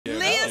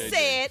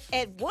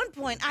At one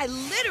point, I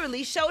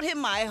literally showed him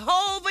my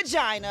whole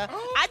vagina.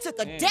 I took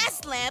a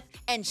desk lamp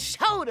and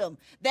showed him.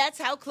 That's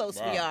how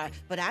close we are.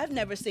 But I've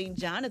never seen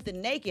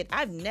Jonathan naked.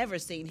 I've never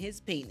seen his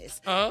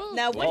penis.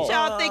 Now, what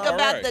y'all think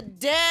about the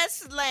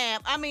desk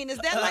lamp? I mean, is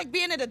that like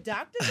being at a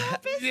doctor's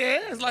office?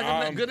 Yeah, it's like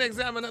a good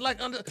examiner,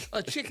 like under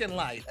a chicken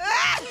light.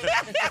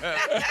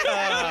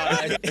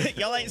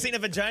 Y'all ain't seen a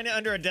vagina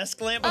under a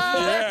desk lamp before?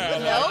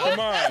 No. Come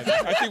on.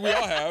 I think we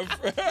all have.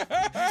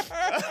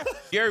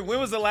 Gary, when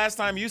was the last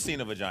time you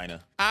seen a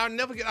vagina? I'll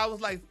never get. I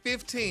was like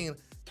 15,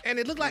 and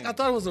it looked like I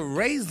thought it was a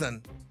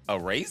raisin. A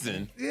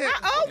raisin? Yeah.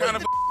 What kind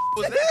of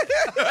was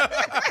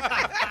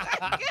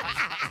that?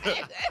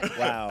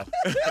 Wow.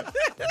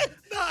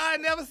 No, I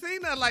never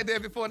seen nothing like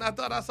that before, and I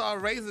thought I saw a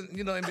raisin,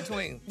 in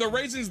between. The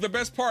raisin's the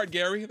best part,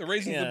 Gary. The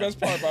raisin's the best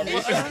part, Bobby.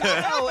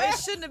 Oh, it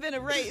shouldn't have been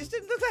a raisin. It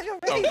shouldn't look like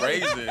a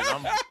raisin. A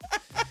raisin.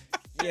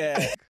 Yeah.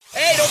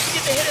 Hey, don't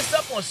forget to hit us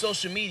up on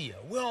social media.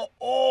 We're on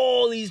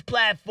all these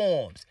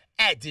platforms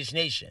at Dish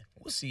Nation.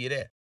 We'll see you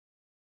there.